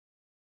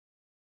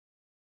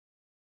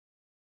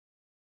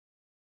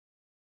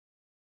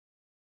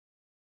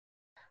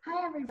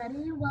Hi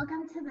everybody,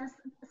 welcome to this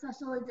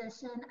special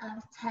edition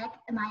of Tech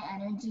My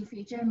Energy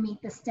Future,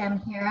 Meet the STEM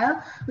Hero.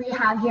 We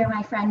have here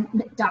my friend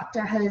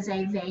Dr.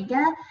 Jose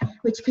Vega,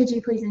 which could you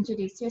please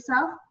introduce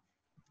yourself?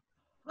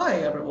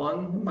 Hi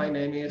everyone, my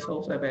name is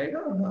Jose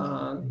Vega,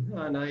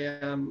 and I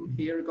am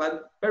here,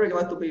 very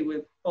glad to be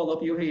with all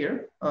of you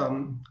here.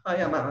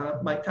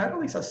 My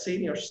title is a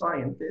senior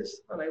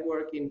scientist, and I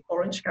work in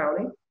Orange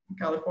County,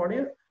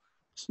 California,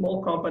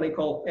 small company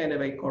called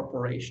Enevate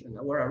Corporation.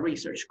 We're a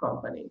research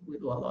company. We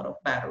do a lot of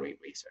battery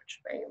research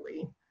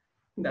mainly.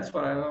 That's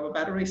why I'm a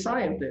battery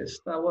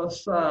scientist.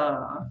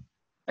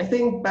 I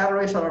think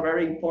batteries are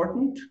very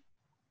important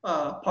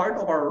part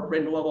of our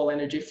renewable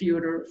energy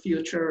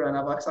future, and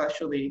I was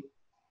actually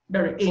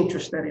very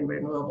interested in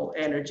renewable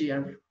energy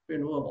and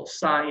renewable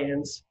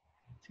science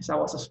since I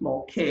was a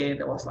small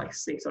kid. I was like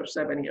 6 or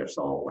 7 years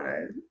old when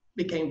I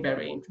became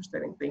very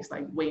interested in things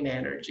like wind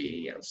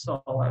energy and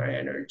solar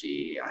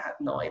energy. I had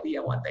no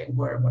idea what they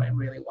were, but I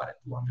really wanted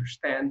to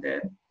understand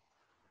it.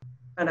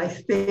 And I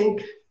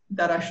think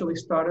that actually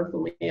started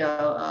for me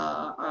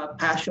a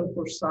passion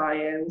for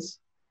science,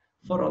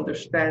 for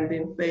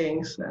understanding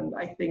things. And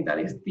I think that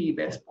is the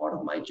best part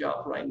of my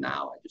job right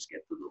now. I just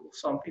get to do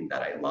something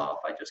that I love.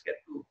 I just get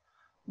to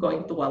go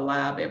into a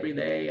lab every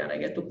day and I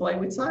get to play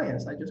with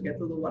science. I just get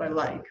to do what I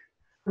like.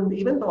 And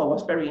even though I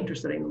was very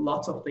interested in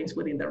lots of things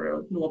within the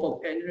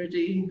renewable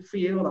energy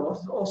field, I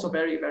was also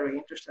very, very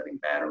interested in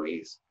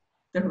batteries.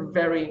 They're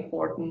very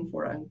important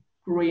for a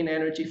green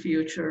energy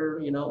future.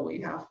 You know, we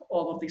have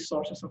all of these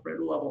sources of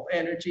renewable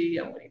energy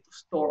and we need to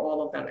store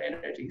all of that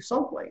energy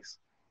someplace,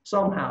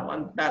 somehow,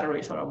 and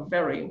batteries are a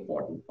very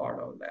important part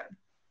of that.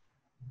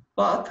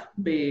 But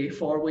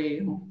before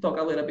we talk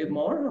a little bit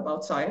more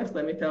about science,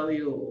 let me tell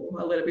you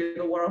a little bit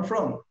of where I'm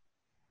from.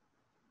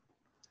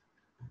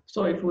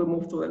 So if we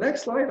move to the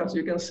next slide, as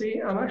you can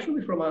see, I'm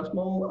actually from a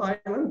small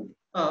island,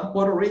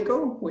 Puerto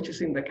Rico, which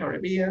is in the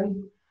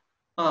Caribbean.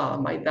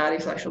 My dad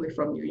is actually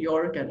from New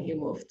York, and he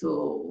moved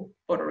to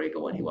Puerto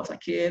Rico when he was a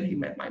kid. He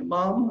met my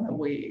mom, and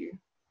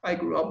I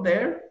grew up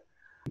there.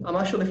 I'm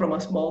actually from a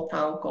small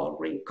town called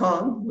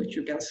Rincon, which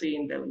you can see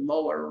in the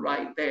lower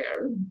right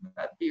there.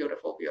 That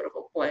beautiful,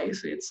 beautiful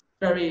place. It's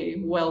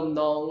very well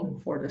known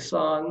for the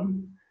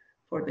sun,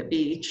 for the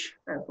beach,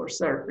 and for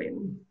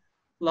surfing.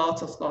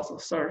 Lots of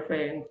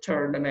surfing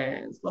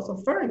tournaments. Lots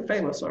of very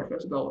famous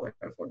surfers go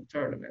there for the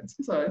tournaments.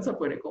 It's a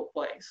pretty cool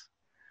place.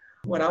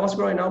 When I was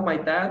growing up, my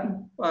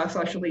dad was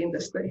actually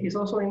he's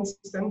also in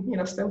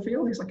a STEM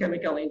field. He's a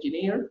chemical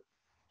engineer.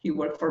 He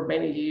worked for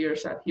many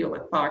years at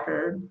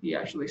Hewlett-Packard. He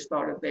actually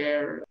started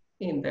there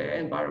in the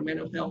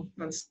environmental health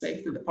and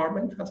safety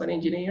department as an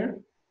engineer.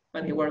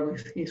 And he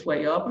worked his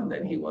way up, and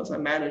then he was a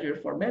manager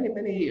for many,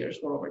 many years,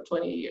 for over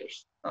 20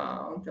 years,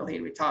 until he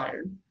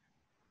retired.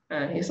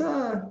 And he's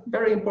a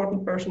very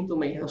important person to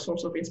me, a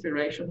source of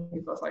inspiration. He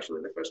was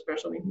actually the first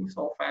person in his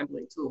whole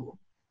family to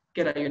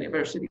get a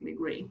university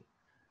degree.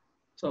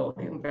 So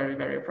I'm very,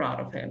 very proud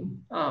of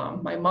him.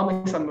 My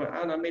mom is an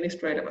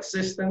administrative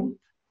assistant.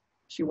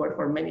 She worked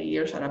for many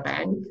years at a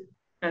bank.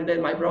 And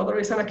then my brother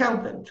is an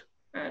accountant,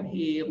 and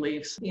he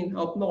lives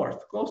up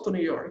north, close to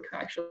New York,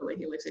 actually.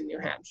 He lives in New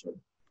Hampshire.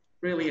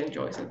 Really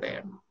enjoys it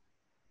there.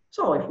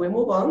 So if we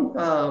move on,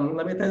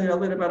 let me tell you a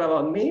little bit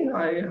about me.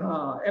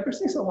 Ever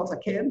since I was a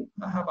kid,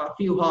 I have a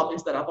few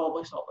hobbies that I've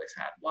always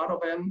had. One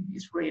of them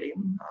is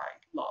reading.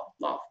 I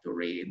love to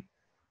read.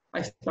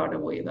 I started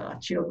with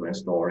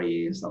children's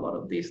stories, a lot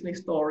of Disney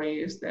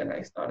stories. Then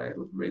I started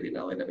reading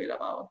a little bit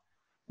about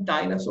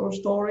dinosaur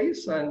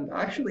stories. And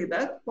actually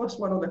that was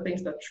one of the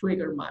things that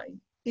triggered my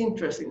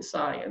interest in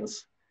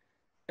science.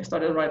 I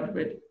started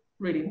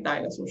reading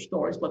dinosaur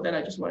stories, but then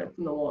I just wanted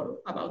to know more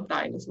about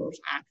dinosaurs,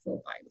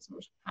 actual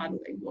dinosaurs. How do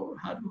they work?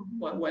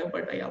 When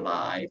were they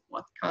alive?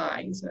 What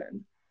kinds?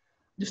 And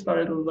just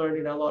started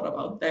learning a lot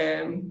about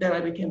them. Then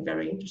I became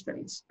very interested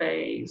in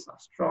space,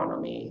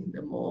 astronomy,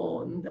 the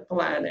moon, the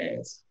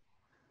planets.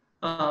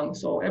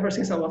 So ever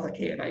since I was a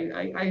kid,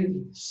 I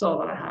saw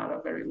that I had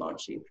a very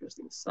large interest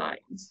in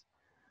science.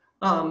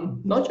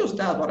 Not just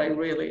that, but I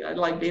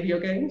like video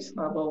games.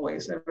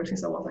 Ever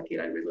since I was a kid,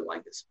 I really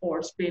liked the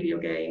sports video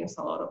games,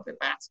 a lot of the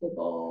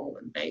basketball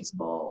and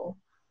baseball,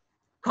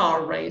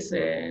 car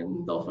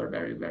racing. Those are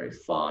very, very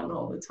fun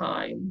all the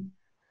time.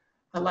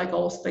 I like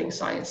all things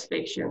science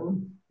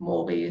fiction,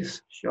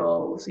 movies,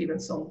 shows, even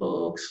some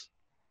books,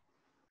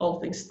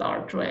 all things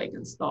Star Trek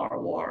and Star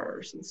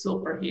Wars and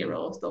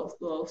superheroes,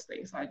 those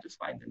things. I just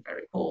find them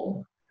very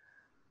cool.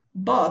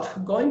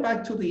 But going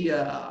back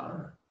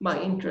to my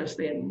interest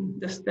in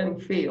the STEM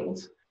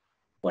fields,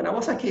 when I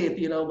was a kid,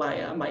 you know,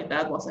 my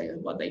dad was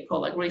what they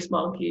call a grease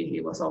monkey.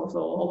 He was also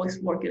always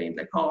working in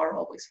the car,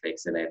 always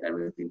fixing it.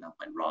 Everything that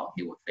went wrong,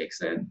 he would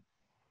fix it.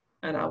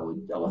 And I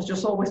was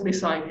just always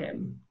beside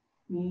him.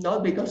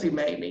 Not because he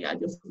made me, I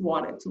just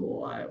wanted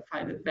to. I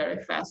find it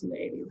very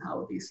fascinating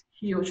how this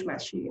huge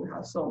machine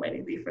has so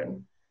many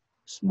different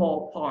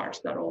small parts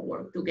that all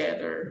work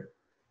together.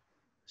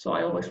 So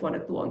I always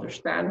wanted to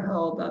understand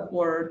how that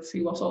works.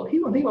 He was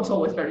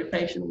always very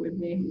patient with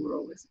me. He would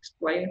always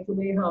explain to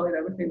me how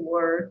everything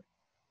worked.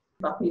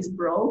 the piece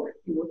broke,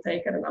 he would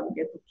take it and I would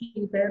get to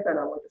keep it, and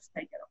I would just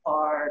take it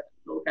apart,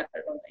 look at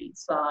it on the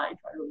inside,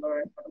 try to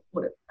learn how to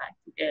put it back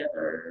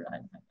together,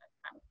 and that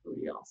kind of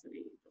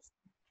curiosity, just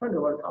trying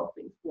to learn how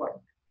things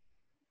work.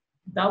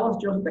 That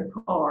was just the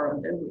car,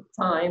 and then with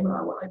time,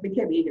 I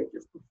became eager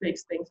just to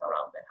fix things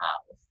around the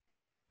house.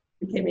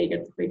 Became eager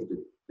to fix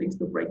things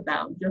to break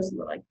down, just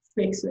like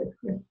fix it.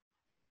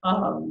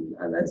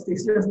 And that's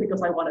just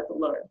because I wanted to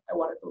learn. I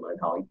wanted to learn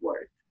how it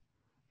worked.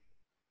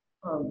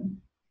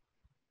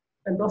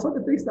 And those are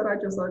the things that I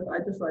just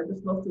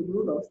love to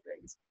do those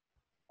things.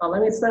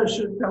 Let me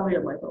tell you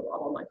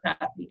about my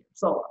path here.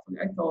 So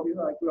I told you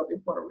I grew up in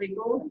Puerto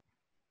Rico.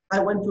 I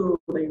went to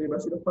the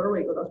University of Puerto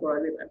Rico. That's where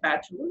I did my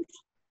bachelor's.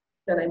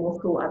 Then I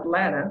moved to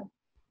Atlanta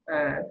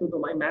to do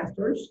my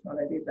master's, and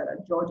I did that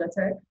at Georgia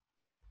Tech.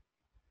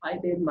 I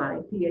did my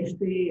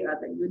PhD at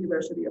the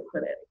University of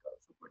Connecticut.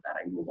 So for that,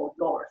 I moved up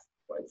north,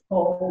 where it's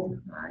cold.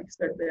 I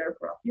stayed there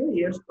for a few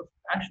years, but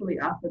actually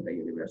after the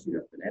University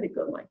of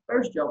Connecticut, my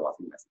first job was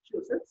in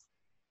Massachusetts,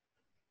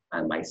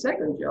 and my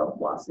second job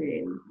was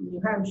in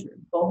New Hampshire.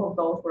 Both of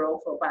those were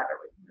also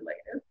battery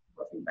related,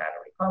 was in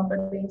battery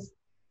companies.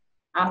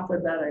 After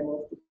that, I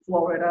moved to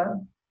Florida,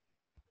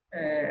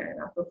 and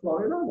after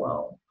Florida,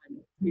 well, I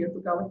moved here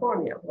to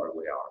California, where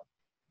we are.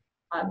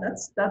 And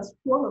that's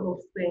one of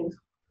those things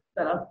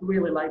that I've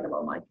really liked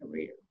about my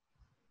career.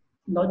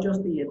 Not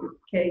just the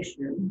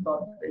education,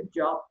 but the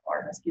job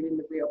part has given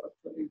me the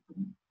opportunity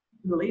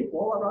to live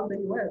all around the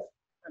US.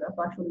 And I've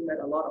actually met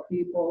a lot of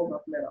people,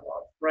 I've met a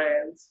lot of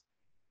friends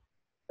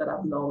that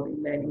I've known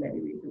in many, many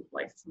different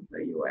places of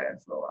the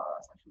US. So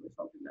that's actually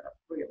something that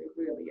I've really,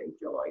 really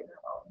enjoyed.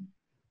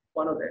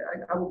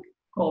 I would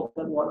call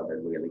that one of the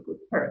really good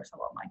perks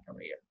about my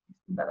career,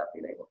 that I've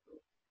been able to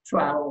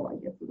travel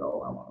and get to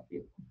know a lot of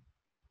people.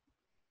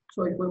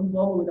 So if we move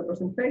on with the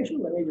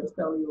presentation, let me just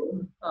tell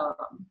you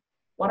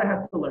what I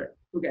had to learn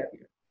to get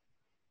here.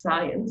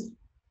 Science.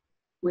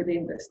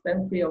 Within the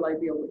STEM field, I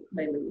deal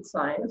mainly with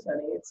science,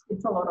 and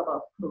it's a lot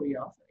about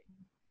curiosity.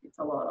 It's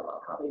a lot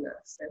about having a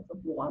sense of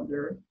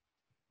wonder,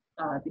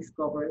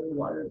 discovering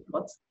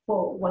what's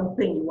one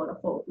thing you want to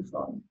focus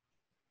on,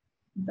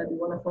 that you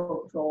want to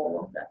focus all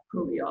of that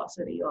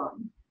curiosity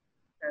on,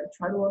 and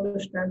try to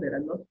understand it,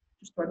 and not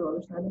just try to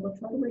understand it, but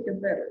try to make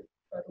it better,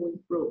 try to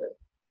improve it.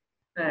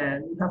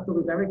 And you have to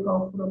be very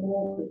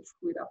comfortable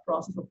with a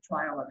process of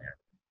trial and error.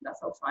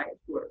 That's how science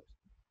works.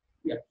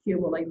 We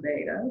accumulate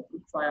data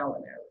through trial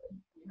and error.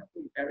 You have to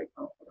be very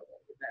comfortable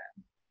with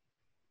that.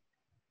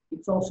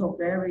 It's also a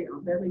very,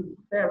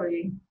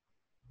 very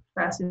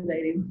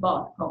fascinating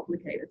but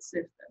complicated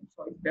system.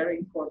 So it's very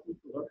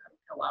important to learn how to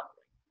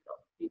collaborate with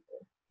other people.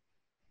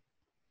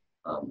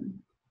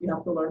 You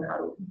have to learn how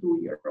to do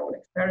your own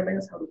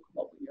experiments, how to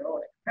come up with your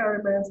own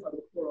experiments, how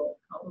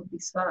to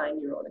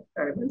design your own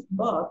experiments,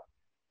 but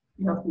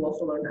you have to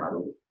also learn how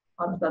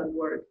does that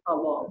work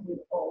along with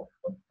all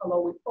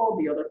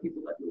the other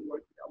people that you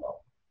work with along.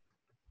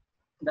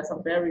 And that's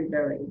a very,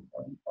 very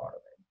important part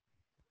of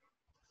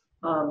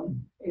it.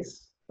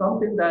 It's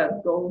something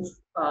that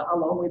goes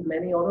along with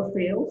many other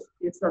fields.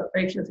 It's that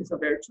patience is a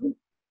virtue.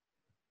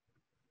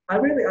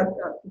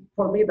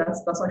 For me,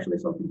 that's actually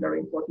something very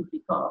important,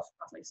 because,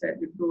 as I said,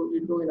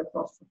 you're doing a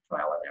process of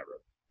trial and error,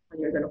 and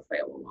you're going to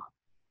fail a lot.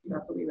 You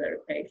have to be very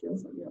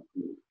patient, and you have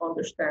to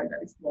understand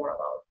that it's more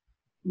about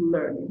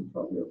learning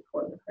from your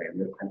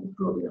failure and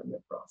improving on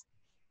your process.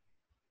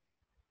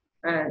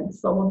 And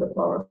some of the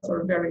problems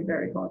are very,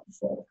 very hard to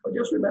solve. But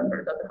just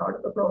remember that the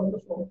harder the problem to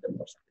solve, the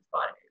more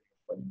satisfying it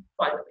is when you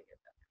finally get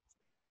that answer.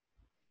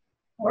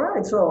 All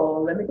right,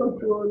 so let me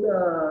conclude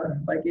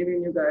by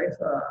giving you guys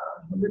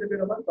a little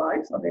bit of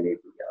advice. Let me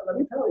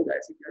tell you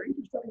guys, if you're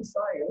interested in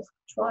science,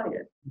 try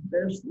it.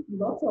 There's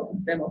lots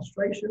of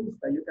demonstrations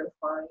that you can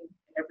find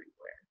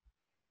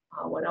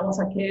everywhere. When I was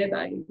a kid,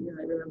 I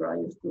remember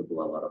I used to do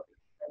a lot of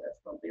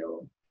from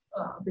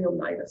Bill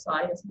Knight, a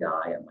science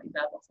guy, and my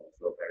dad was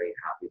also very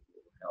happy to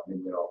help me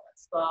with all that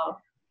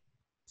stuff.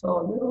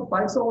 So,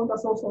 find someone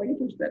that's also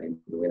interested in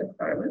doing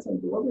experiments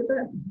and do it with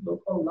them.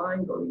 Look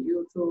online, go to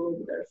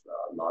YouTube. There's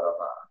a lot of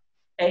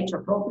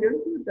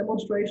age-appropriate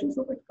demonstrations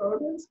of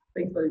experiments,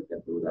 things that you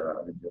can do that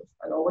are just.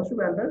 And always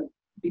remember,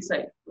 be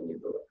safe when you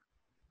do it.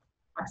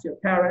 Ask your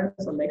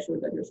parents and make sure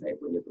that you're safe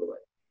when you do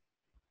it.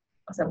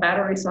 As a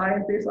battery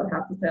scientist, I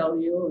have to tell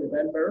you,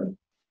 remember,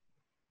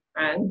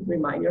 and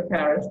remind your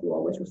parents to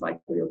always recycle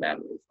your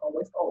batteries.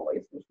 Always.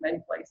 There's many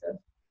places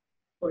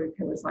where you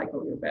can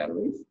recycle your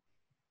batteries.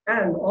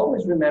 And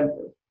always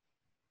remember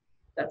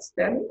that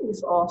STEM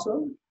is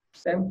awesome.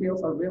 STEM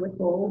fields are really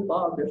cool,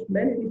 but there's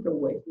many different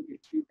ways in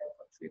which you can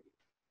contribute.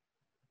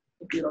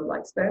 If you don't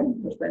like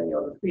STEM, there's many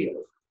other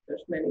fields.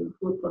 There's many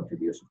good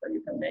contributions that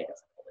you can make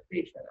as a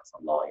politician, as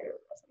a lawyer,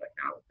 as an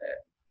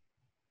accountant,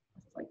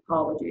 as a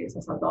psychologist,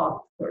 as a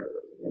doctor,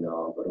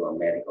 go to a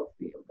medical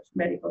field. There's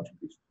many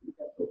contributions you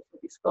can do to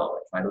discover.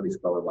 Try to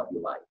discover what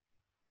you like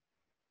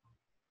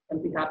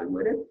and be happy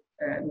with it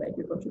and make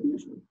your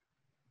contribution.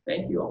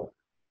 Thank you all.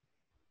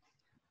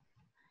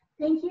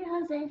 Thank you,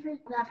 Jose, for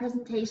that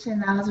presentation.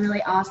 That was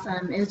really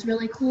awesome. It was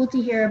really cool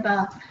to hear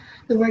about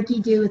the work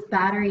you do with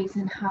batteries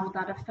and how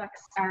that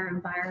affects our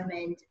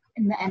environment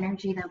and the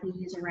energy that we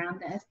use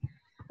around us.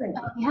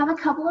 We have a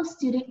couple of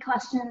student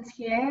questions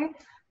here.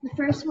 The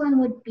first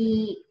one would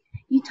be,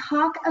 you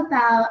talk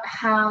about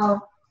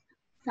how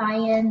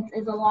science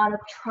is a lot of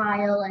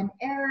trial and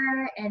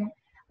error, and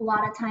a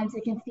lot of times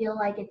it can feel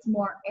like it's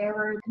more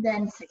error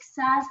than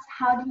success.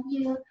 How do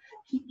you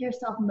keep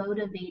yourself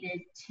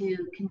motivated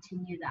to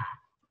continue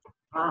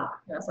that?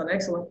 That's an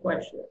excellent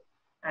question.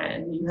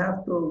 And you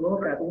have to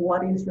look at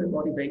what is your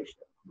motivation,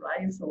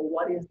 right? So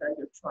what is that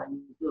you're trying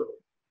to do?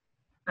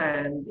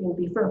 And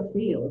in different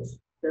fields,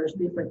 there's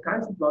different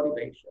kinds of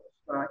motivations.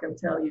 I can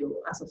tell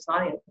you as a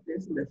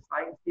scientist in the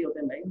science field,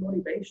 the main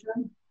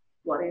motivation,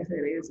 what is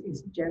it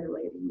is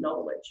generating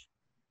knowledge,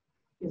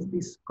 is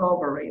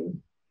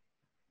discovering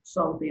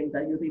something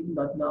that you did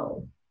not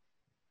know.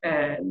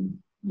 And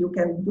you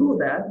can do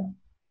that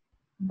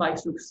by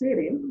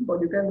succeeding,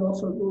 but you can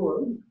also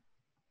do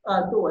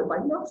it by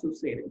not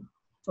succeeding.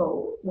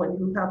 So when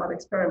you have an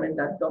experiment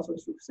that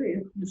doesn't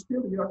succeed,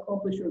 you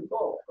accomplish your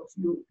goal because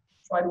you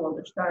try to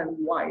understand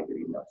why it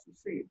did not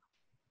succeed.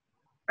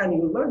 And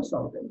you learn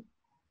something.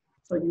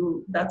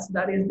 So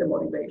that is the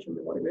motivation.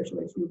 The motivation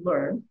is you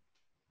learn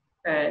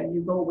and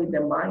you go with the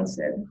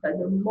mindset that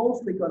you're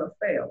mostly gonna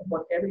fail,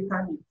 but every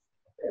time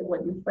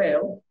when you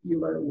fail,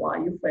 you learn why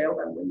you failed,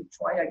 and when you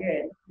try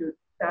again, you're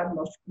that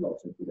much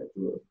closer to the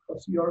truth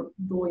because you're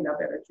doing a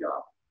better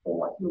job for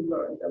what you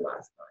learned the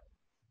last time.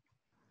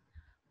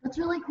 That's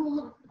really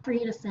cool for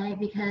you to say,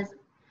 because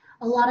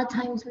a lot of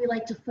times we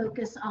like to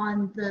focus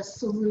on the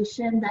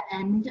solution, the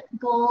end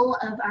goal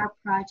of our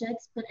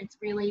projects, but it's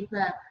really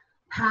the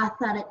path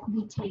that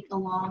we take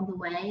along the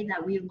way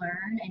that we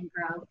learn and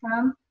grow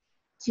from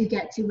to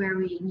get to where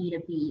we need to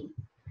be.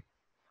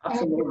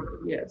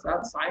 Absolutely, yes.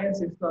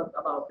 Science is not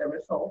about the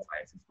result.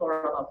 Science is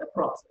more about the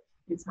process.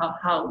 It's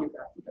how you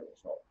got to the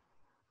result.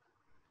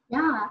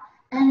 Yeah,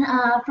 and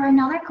for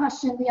another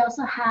question, we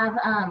also have,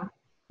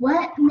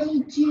 what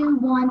made you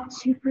want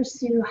to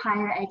pursue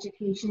higher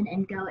education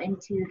and go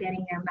into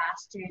getting your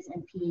master's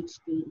and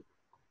PhD?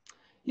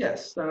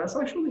 Yes, that's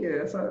actually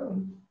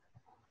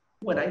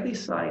when I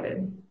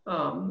decided,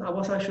 I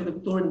was actually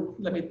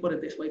let me put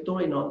it this way,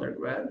 during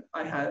undergrad,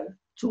 I had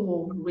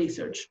two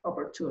research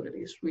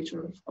opportunities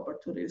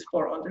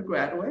for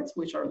undergraduates,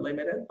 which are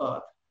limited,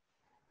 but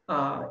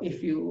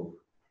if you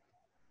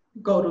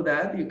go to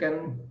that, you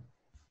can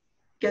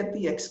get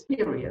the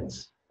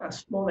experience, a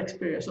small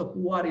experience of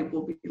what it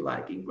will be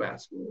like in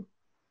grad school.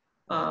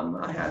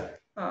 I had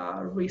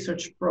a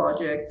research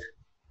project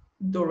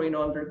during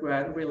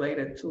undergrad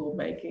related to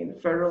making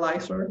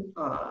fertilizer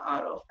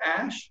out of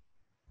ash,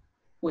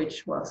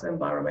 which was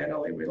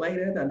environmentally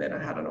related. And then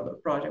I had another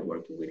project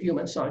working with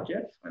human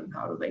subjects and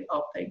how do they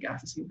uptake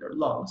gases in their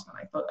lungs. And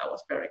I thought that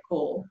was very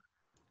cool.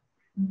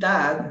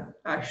 That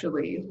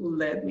actually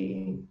led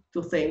me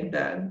to think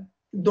that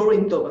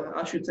during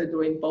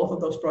both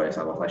of those projects,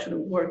 I was actually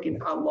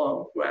working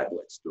along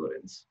graduate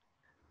students.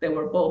 They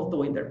were both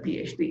doing their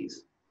PhDs.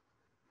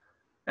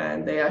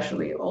 And they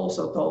actually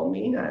also told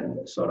me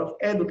and sort of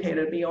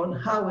educated me on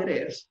how it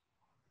is.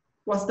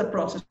 What's the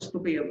process to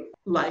be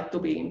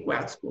in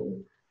grad school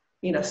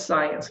in a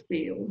science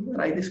field?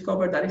 And I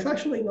discovered that it's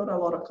actually not a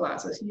lot of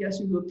classes. Yes,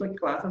 you do take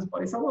classes,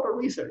 but it's a lot of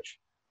research.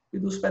 You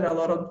do spend a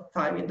lot of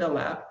time in the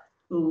lab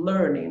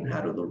learning how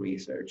to do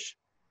research.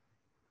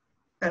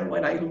 And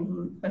when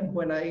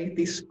I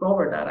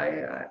discovered that,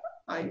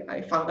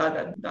 I found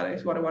out that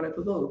is what I wanted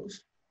to do.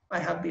 I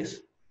have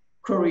this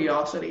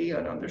curiosity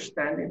and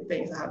understanding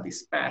things. I have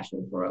this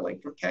passion for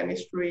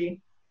electrochemistry.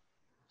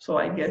 So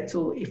I get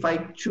to, if I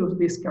choose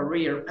this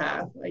career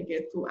path, I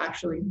get to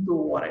actually do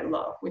what I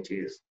love, which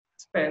is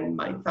spend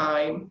my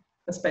time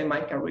and spend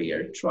my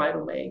career, try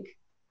to make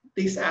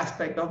this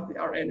aspect of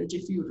our energy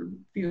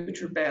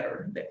future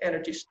better, the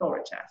energy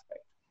storage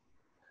aspect.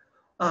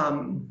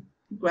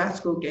 Grad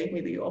school gave me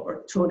the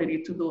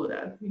opportunity to do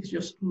that. It's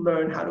just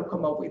learn how to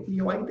come up with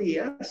new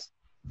ideas,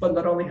 but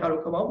not only how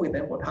to come up with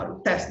them, but how to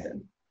test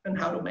them and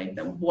how to make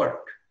them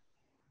work.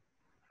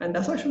 And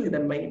that's actually the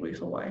main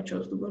reason why I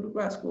chose to go to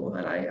grad school.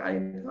 And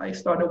I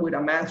started with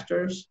a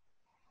master's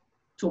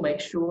to make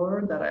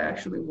sure that I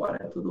actually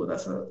wanted to do it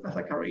as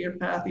a career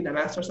path. In a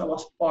master's, I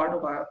was part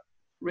of a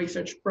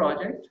research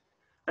project,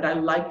 and I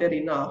liked it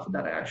enough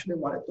that I actually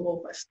wanted to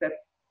go a step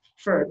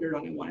further,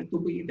 and I wanted to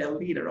be the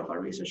leader of a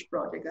research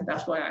project. And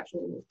that's why I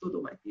actually moved to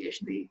do my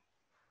PhD.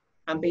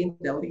 And being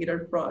the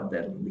leader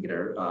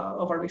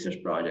of a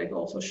research project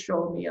also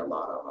showed me a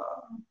lot of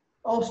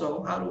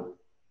also how to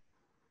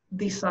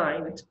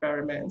design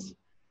experiments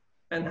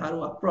and how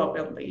to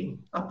appropriately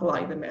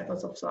apply the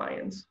methods of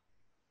science.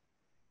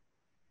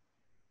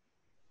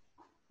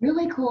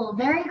 Really cool,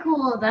 very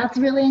cool. That's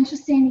really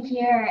interesting to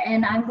hear.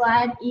 And I'm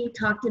glad you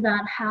talked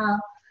about how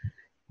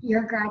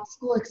your grad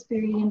school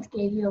experience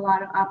gave you a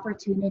lot of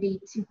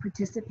opportunity to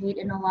participate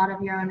in a lot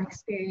of your own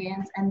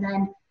experience. And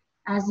then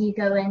as you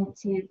go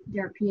into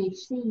your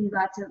PhD, you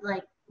got to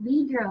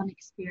lead your own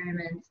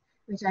experiments,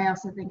 which I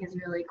also think is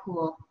really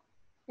cool.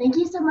 Thank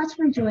you so much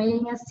for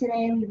joining us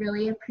today. We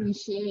really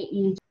appreciate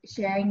you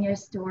sharing your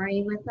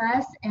story with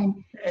us, and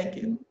Thank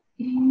you.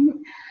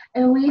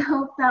 and we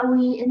hope that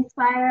we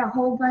inspire a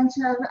whole bunch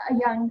of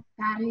young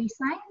battery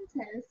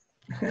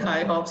scientists.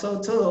 I hope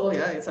so too.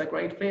 Yeah, it's a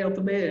great field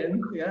to be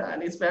in. Yeah,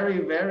 and it's very,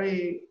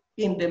 very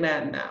in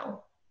demand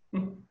now.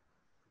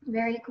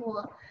 Very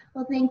cool.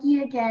 Well, thank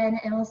you again,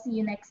 and we'll see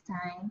you next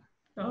time.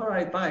 All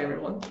right, bye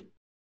everyone.